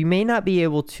may not be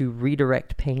able to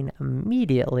redirect pain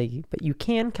immediately, but you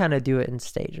can kind of do it in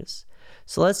stages.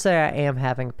 So let's say I am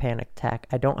having a panic attack.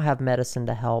 I don't have medicine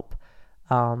to help,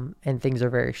 and things are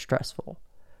very stressful.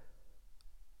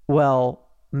 Well,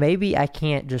 maybe I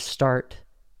can't just start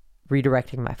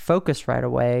redirecting my focus right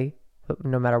away,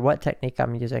 no matter what technique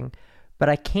I'm using, but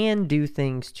I can do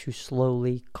things to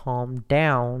slowly calm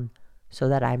down so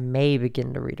that I may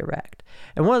begin to redirect.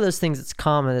 And one of those things that's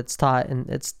common, it's taught, and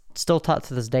it's still taught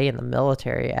to this day in the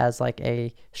military as like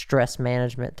a stress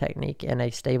management technique and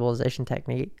a stabilization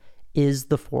technique, is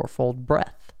the fourfold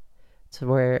breath. So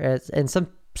where it's, and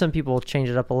some people change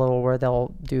it up a little where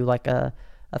they'll do like a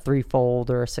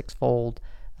 3-fold or a 6-fold.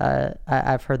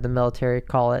 I've heard the military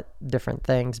call it different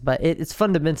things, but it's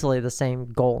fundamentally the same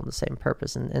goal and the same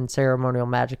purpose. In ceremonial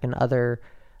magic and other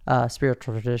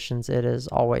spiritual traditions, it is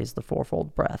always the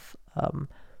 4-fold breath,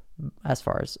 as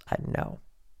far as I know.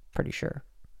 Pretty sure.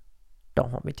 Don't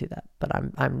hold me to that, but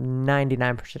I'm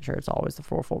 99% sure it's always the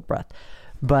 4-fold breath.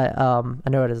 But I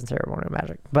know it isn't ceremonial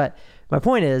magic. But my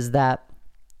point is that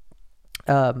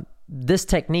this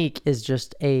technique is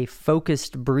just a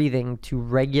focused breathing to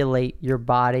regulate your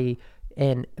body,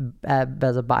 and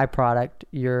as a byproduct,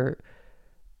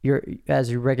 as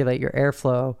you regulate your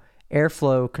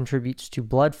airflow contributes to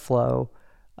blood flow,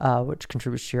 which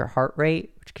contributes to your heart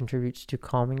rate, which contributes to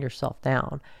calming yourself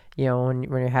down. You know, when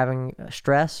you're having a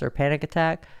stress or panic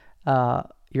attack,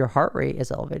 your heart rate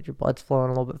is elevated, your blood's flowing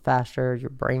a little bit faster, your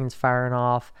brain's firing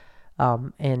off,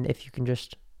 and if you can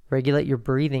just regulate your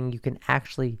breathing, you can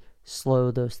actually slow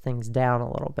those things down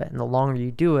a little bit. And the longer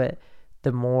you do it,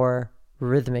 the more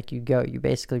rhythmic you go. You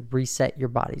basically reset your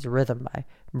body's rhythm by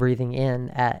breathing in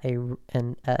at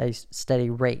a steady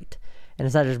rate. And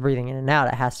it's not just breathing in and out.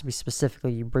 It has to be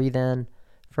specifically, you breathe in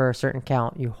for a certain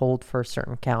count, you hold for a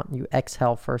certain count, you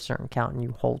exhale for a certain count, and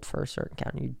you hold for a certain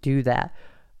count. You do that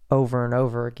over and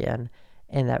over again,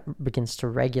 and that begins to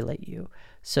regulate you.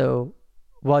 So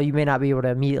while you may not be able to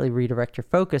immediately redirect your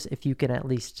focus, if you can at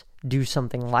least do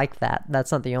something like that,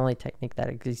 that's not the only technique that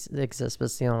exists, but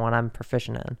it's the only one I'm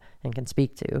proficient in and can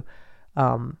speak to.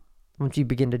 Once you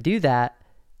begin to do that,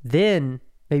 then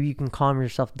maybe you can calm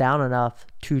yourself down enough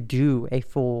to do a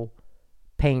full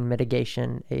pain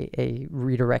mitigation, a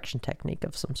redirection technique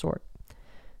of some sort.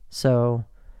 So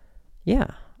yeah,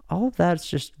 all of that's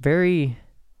just very,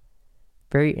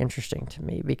 very interesting to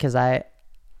me, because I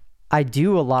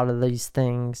do a lot of these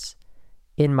things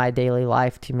in my daily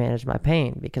life to manage my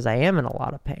pain, because I am in a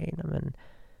lot of pain. I'm in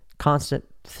constant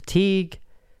fatigue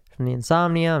from the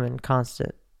insomnia. I'm in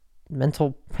constant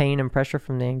mental pain and pressure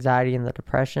from the anxiety and the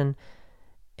depression.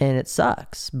 And it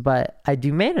sucks, but I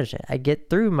do manage it. I get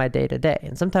through my day to day.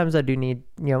 And sometimes I do need,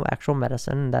 actual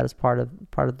medicine, and that is part of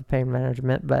the pain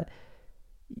management. But,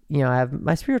 I have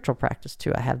my spiritual practice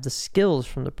too. I have the skills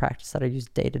from the practice that I use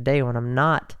day to day when I'm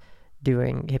not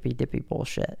doing hippy dippy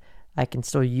bullshit. I can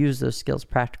still use those skills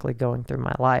practically going through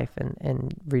my life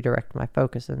and redirect my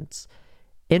focus. And it's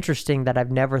interesting that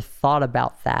I've never thought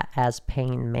about that as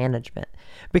pain management,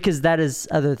 because that is,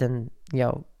 other than,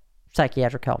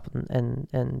 psychiatric help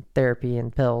and therapy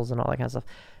and pills and all that kind of stuff,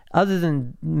 other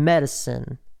than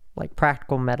medicine, like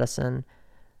practical medicine,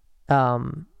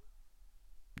 the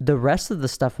rest of the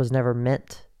stuff was never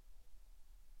meant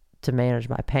to manage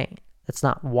my pain. That's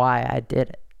not why I did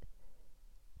it.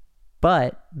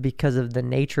 But because of the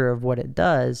nature of what it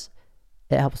does,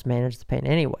 it helps manage the pain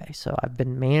anyway. So I've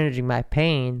been managing my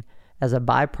pain as a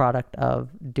byproduct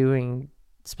of doing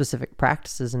specific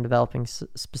practices and developing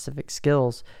specific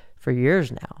skills for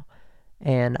years now.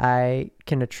 And I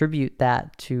can attribute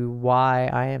that to why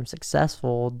I am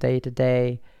successful day to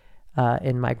day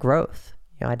in my growth.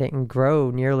 I didn't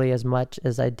grow nearly as much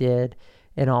as I did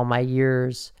in all my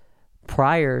years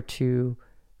prior to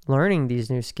learning these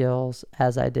new skills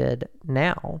as I did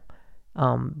now.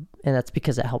 And that's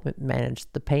because it helped me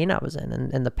manage the pain I was in.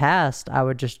 And in the past, I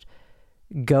would just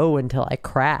go until I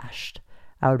crashed.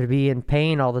 I would be in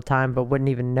pain all the time, but wouldn't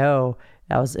even know.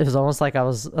 It was almost like I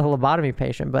was a lobotomy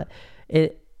patient, but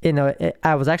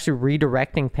I was actually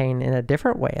redirecting pain in a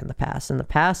different way in the past. In the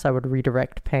past, I would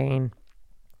redirect pain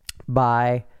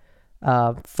by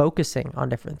focusing on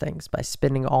different things, by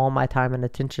spending all my time and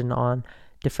attention on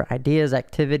different ideas,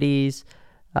 activities,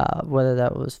 whether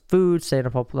that was food, staying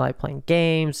up all night playing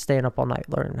games, staying up all night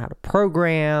learning how to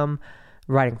program,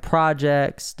 writing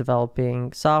projects,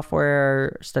 developing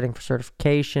software, studying for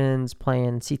certifications,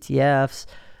 playing CTFs.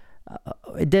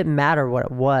 It didn't matter what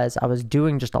it was. I was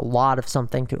doing just a lot of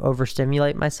something to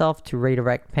overstimulate myself, to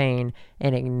redirect pain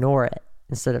and ignore it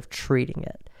instead of treating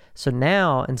it. So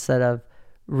now, instead of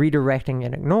redirecting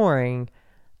and ignoring,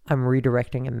 I'm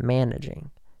redirecting and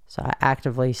managing. So I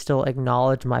actively still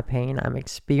acknowledge my pain. I'm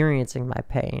experiencing my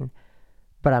pain,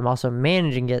 but I'm also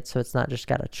managing it so it's not just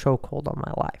got a chokehold on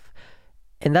my life.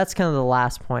 And that's kind of the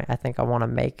last point I think I want to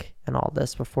make in all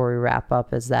this before we wrap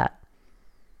up, is that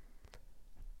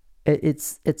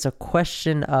it's a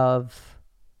question of,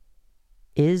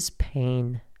 is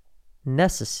pain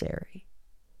necessary?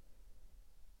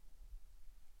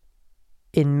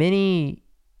 In many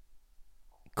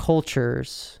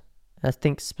cultures, I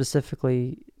think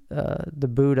specifically the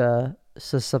Buddha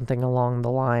says something along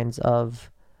the lines of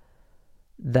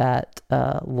that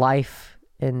life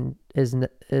and is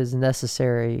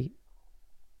necessary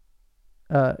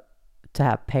to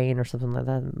have pain or something like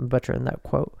that. I'm butchering that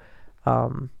quote.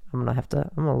 I'm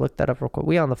gonna look that up real quick.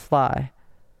 We on the fly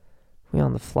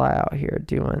out here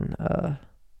doing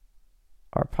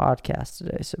our podcast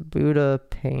today. So Buddha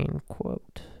pain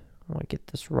quote. I want to get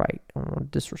this right. I don't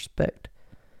want to disrespect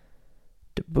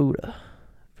the Buddha.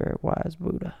 Very wise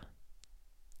Buddha.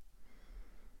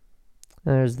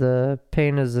 There's the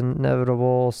pain is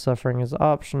inevitable, suffering is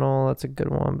optional. That's a good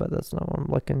one, but that's not what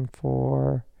I'm looking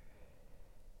for.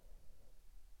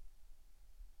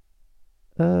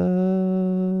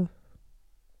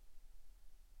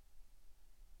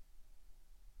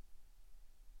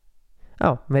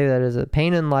 Oh, maybe that is it.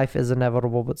 Pain in life is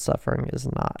inevitable, but suffering is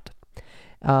not.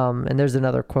 And there's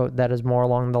another quote that is more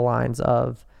along the lines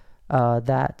of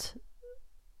that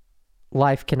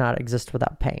life cannot exist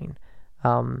without pain.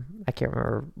 I can't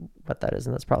remember what that is,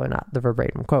 and that's probably not the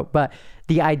verbatim quote. But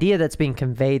the idea that's being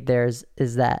conveyed there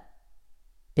is that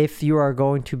if you are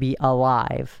going to be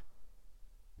alive,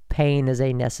 pain is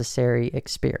a necessary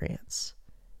experience.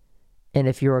 And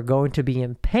if you are going to be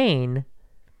in pain,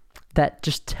 that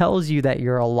just tells you that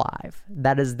you're alive.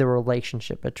 That is the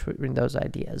relationship between those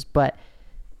ideas. But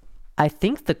I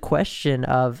think the question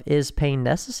of is pain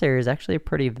necessary is actually a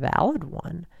pretty valid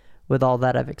one with all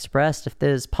that I've expressed. If it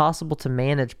is possible to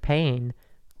manage pain,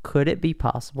 could it be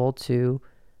possible to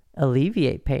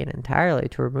alleviate pain entirely,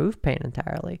 to remove pain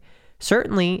entirely?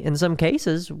 Certainly, in some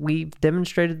cases, we've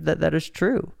demonstrated that that is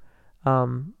true.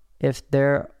 It's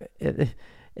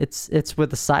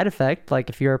with a side effect, like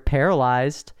if you're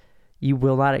paralyzed, you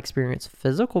will not experience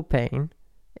physical pain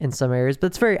in some areas, but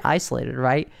it's very isolated,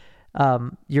 right?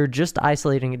 You're just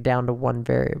isolating it down to one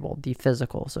variable, the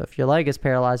physical. So if your leg is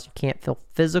paralyzed, you can't feel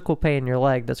physical pain in your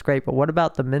leg. That's great. But what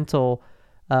about the mental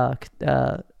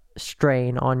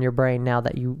strain on your brain now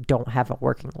that you don't have a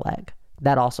working leg?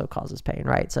 That also causes pain,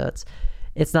 right? So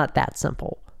it's not that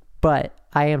simple. But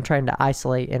I am trying to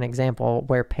isolate an example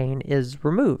where pain is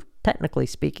removed. Technically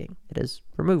speaking, it is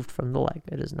removed from the leg.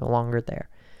 It is no longer there.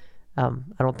 I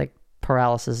don't think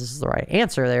paralysis is the right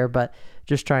answer there, but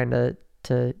just trying to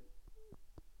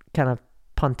kind of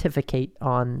pontificate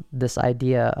on this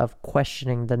idea of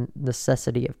questioning the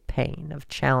necessity of pain, of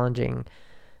challenging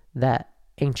that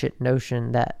ancient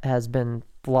notion that has been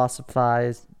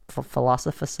philosophized,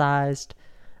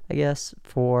 I guess,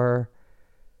 for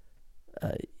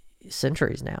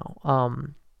centuries now.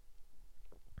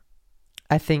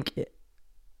 I think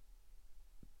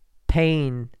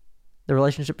pain, the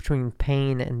relationship between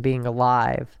pain and being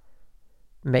alive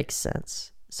makes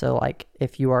sense. So like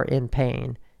if you are in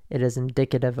pain, it is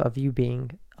indicative of you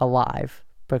being alive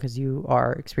because you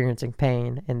are experiencing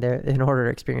pain, and in order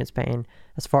to experience pain,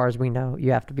 as far as we know,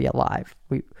 you have to be alive.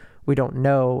 We don't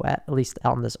know, at least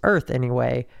on this earth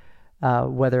anyway,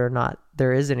 whether or not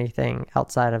there is anything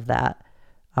outside of that.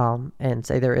 And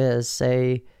say there is,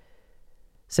 say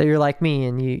you're like me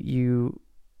and you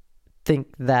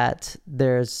think that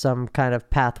there's some kind of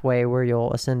pathway where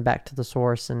you'll ascend back to the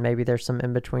source, and maybe there's some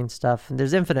in-between stuff, and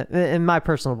there's infinite, in my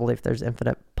personal belief, there's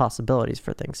infinite possibilities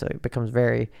for things. So it becomes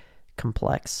very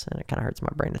complex, and it kind of hurts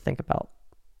my brain to think about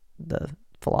the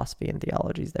philosophy and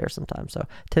theologies there sometimes. So I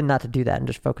tend not to do that and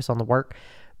just focus on the work.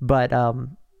 But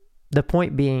the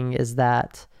point being is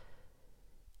that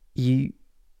we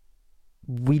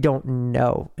don't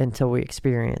know until we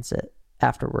experience it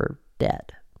after we're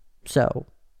dead. So,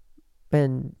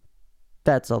 and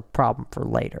that's a problem for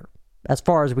later. As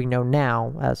far as we know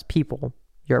now, as people,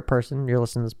 you're a person, you're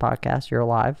listening to this podcast, you're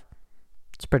alive.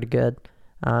 It's pretty good.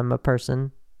 I'm a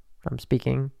person, I'm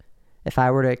speaking. If I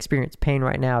were to experience pain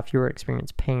right now, if you were to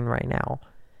experience pain right now,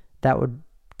 that would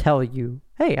tell you,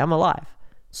 hey, I'm alive.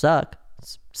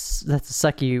 That's a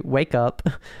sucky wake up,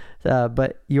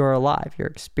 but you're alive. You're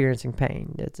experiencing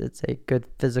pain. It's a good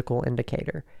physical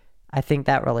indicator. I think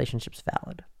that relationship's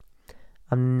valid.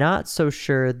 I'm not so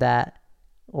sure that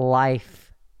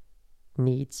life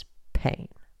needs pain.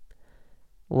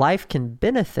 Life can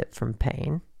benefit from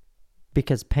pain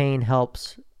because pain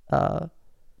helps kind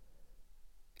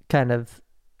of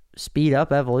speed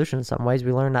up evolution in some ways.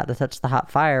 We learn not to touch the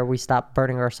hot fire. We stop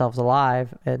burning ourselves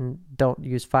alive and don't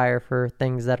use fire for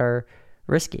things that are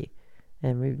risky.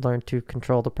 And we learn to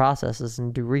control the processes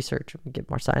and do research. We get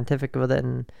more scientific with it,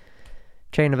 and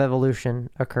chain of evolution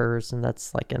occurs, and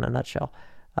that's like in a nutshell.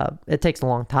 It takes a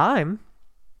long time,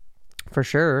 for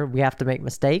sure. We have to make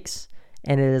mistakes,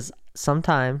 and it is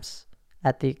sometimes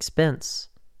at the expense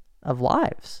of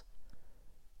lives.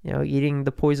 You know, eating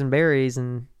the poison berries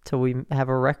until we have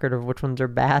a record of which ones are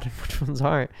bad and which ones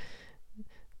aren't.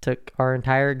 Took our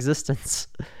entire existence.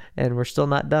 and we're still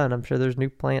not done. I'm sure there's new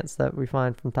plants that we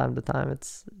find from time to time.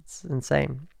 It's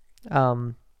insane.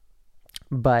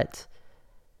 But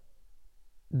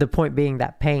the point being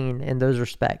that pain in those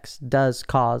respects does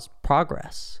cause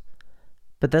progress.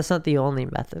 But that's not the only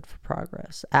method for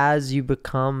progress. As you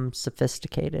become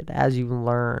sophisticated, as you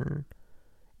learn,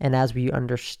 and as we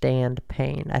understand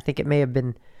pain, I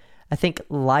think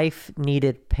life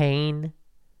needed pain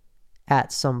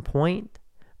at some point.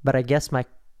 But I guess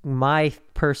my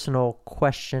personal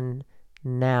question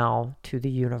now to the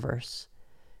universe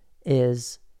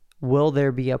is, will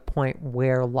there be a point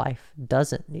where life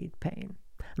doesn't need pain?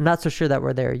 I'm not so sure that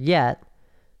we're there yet,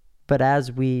 but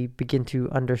as we begin to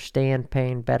understand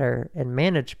pain better and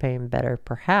manage pain better,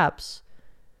 perhaps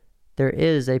there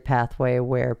is a pathway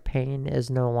where pain is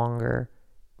no longer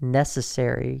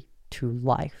necessary to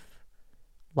life.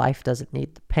 Life doesn't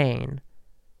need the pain.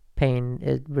 Pain,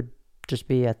 it would just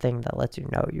be a thing that lets you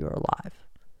know you're alive.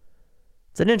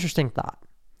 It's an interesting thought.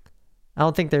 I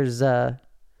don't think there's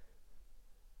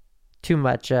too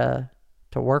much to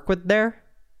work with there.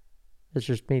 It's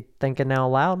just me thinking out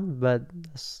loud, but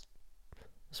that's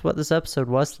what this episode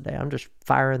was today. I'm just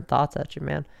firing thoughts at you,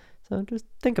 man. So just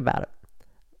think about it.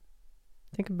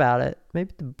 Think about it.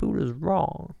 Maybe the Buddha's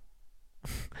wrong.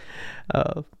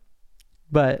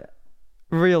 But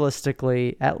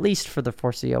realistically, at least for the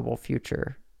foreseeable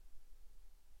future,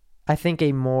 I think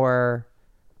a more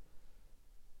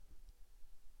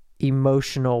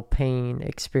emotional pain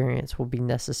experience will be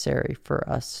necessary for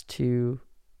us to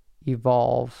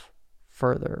evolve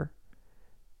further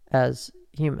as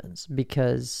humans,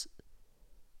 because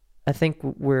I think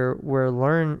we've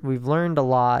learned a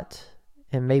lot,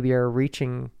 and maybe are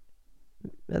reaching.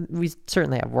 We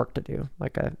certainly have work to do.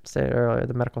 Like I said earlier,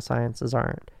 the medical sciences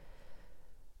aren't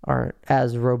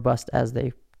as robust as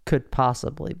they could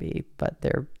possibly be, but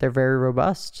they're very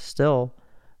robust still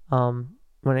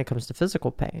when it comes to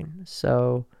physical pain.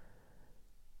 So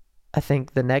I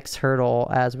think the next hurdle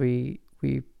as we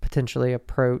potentially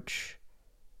approach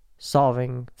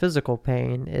solving physical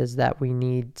pain is that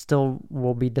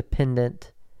will be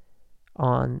dependent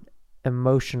on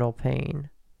emotional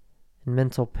pain and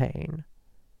mental pain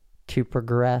to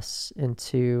progress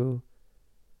into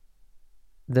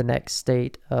the next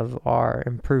state of our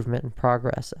improvement and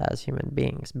progress as human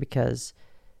beings, because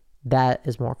that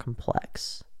is more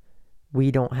complex.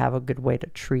 We don't have a good way to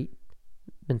treat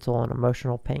mental and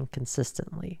emotional pain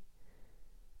consistently,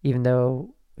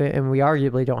 and we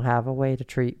arguably don't have a way to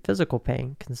treat physical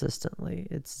pain consistently.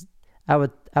 I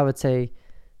would say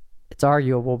it's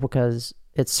arguable, because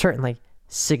it's certainly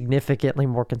significantly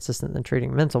more consistent than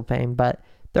treating mental pain, but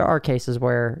there are cases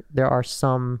where there are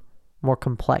some more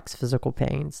complex physical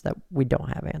pains that we don't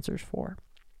have answers for,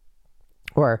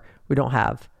 or we don't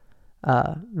have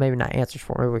maybe not answers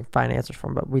for. Maybe we can find answers for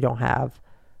them, but we don't have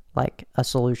like a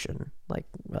solution, like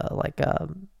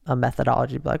a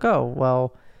methodology. Like, oh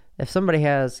well, if somebody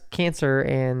has cancer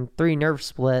and 3 nerves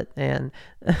split and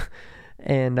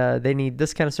they need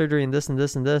this kind of surgery and this and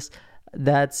this and this,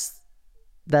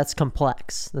 that's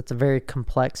complex. That's a very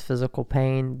complex physical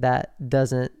pain that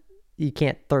you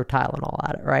can't throw Tylenol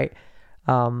at it, right?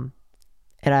 And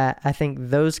I think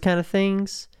those kind of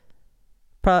things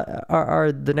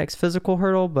are the next physical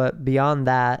hurdle, but beyond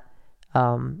that,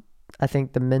 I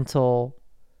think the mental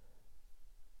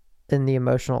and the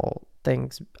emotional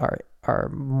things are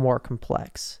more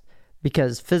complex,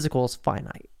 because physical is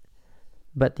finite,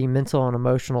 but the mental and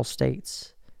emotional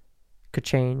states could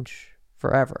change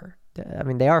forever. I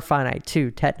mean, they are finite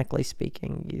too, technically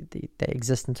speaking. They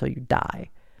exist until you die.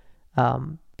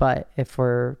 But if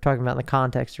we're talking about in the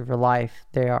context of your life,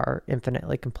 they are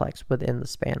infinitely complex within the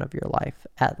span of your life,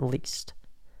 at least,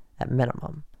 at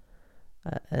minimum,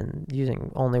 and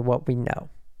using only what we know.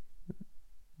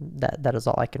 That is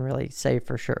all I can really say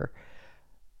for sure.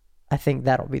 I think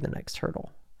that'll be the next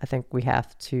hurdle. I think we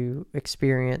have to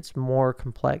experience more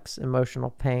complex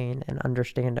emotional pain and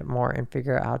understand it more and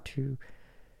figure out how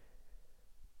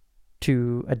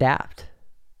to adapt,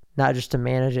 not just to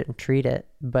manage it and treat it,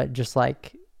 but just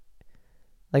like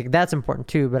that's important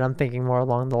too. But I'm thinking more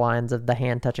along the lines of the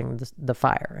hand touching the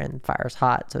fire, and fire's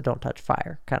hot, so don't touch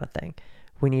fire kind of thing.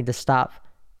 We need to stop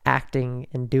acting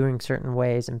and doing certain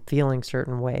ways and feeling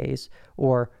certain ways,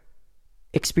 or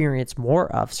experience more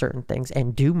of certain things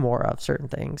and do more of certain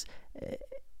things,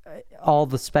 all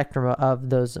the spectrum of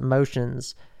those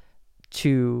emotions,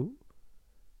 to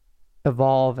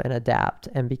evolve and adapt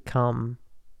and become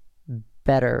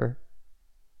better,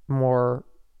 more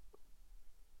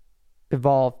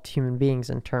evolved human beings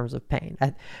in terms of pain.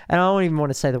 And I don't even want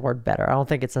to say the word better. I don't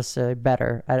think it's necessarily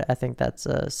better. I think that's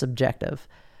subjective.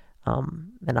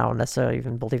 And I don't necessarily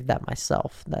even believe that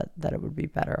myself, that it would be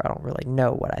better. I don't really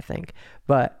know what I think.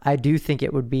 But I do think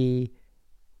it would be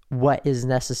what is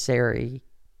necessary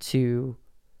to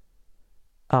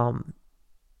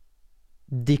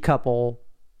decouple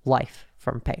life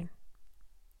from pain.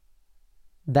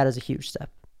 That is a huge step.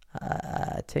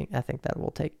 I think that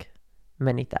will take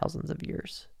many thousands of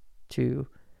years to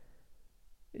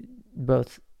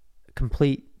both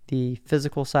complete the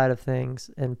physical side of things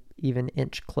and even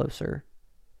inch closer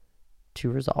to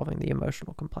resolving the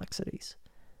emotional complexities.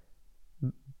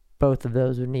 Both of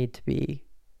those would need to be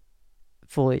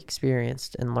fully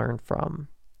experienced and learned from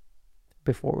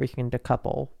before we can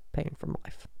decouple pain from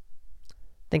life.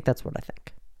 I think that's what I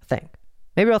think.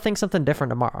 Maybe I'll think something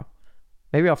different tomorrow.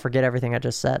 Maybe I'll forget everything I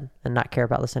just said and not care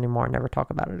about this anymore and never talk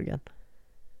about it again.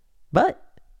 But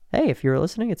hey, if you're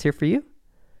listening, it's here for you.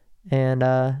 And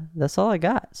that's all I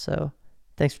got. So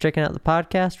thanks for checking out the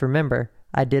podcast. Remember,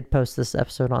 I did post this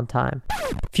episode on time.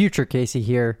 Future Casey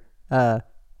here. I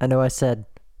know I said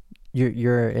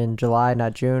you're in July,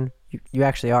 not June. You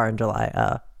actually are in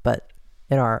July. But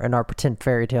in our pretend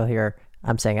fairy tale here,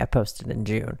 I'm saying I posted in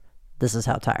June. This is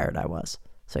how tired I was.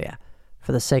 So yeah,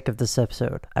 for the sake of this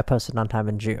episode, I posted on time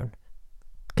in June.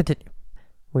 Continue.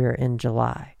 We're in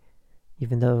July.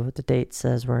 Even though the date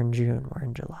says we're in June, we're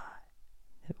in July.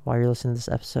 While you're listening to this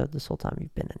episode, this whole time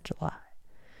you've been in July.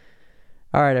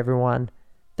 All right, everyone.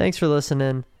 Thanks for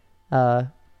listening.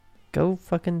 Go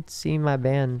fucking see my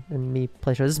band and me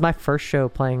play shows. This is my first show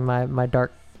playing my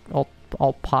dark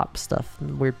all pop stuff,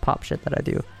 weird pop shit that I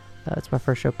do. It's my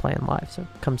first show playing live, so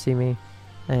come see me.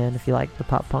 And if you like the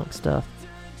pop punk stuff,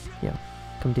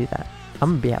 come do that.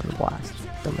 I'm gonna be having a blast.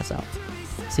 Don't miss out.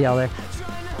 See y'all there.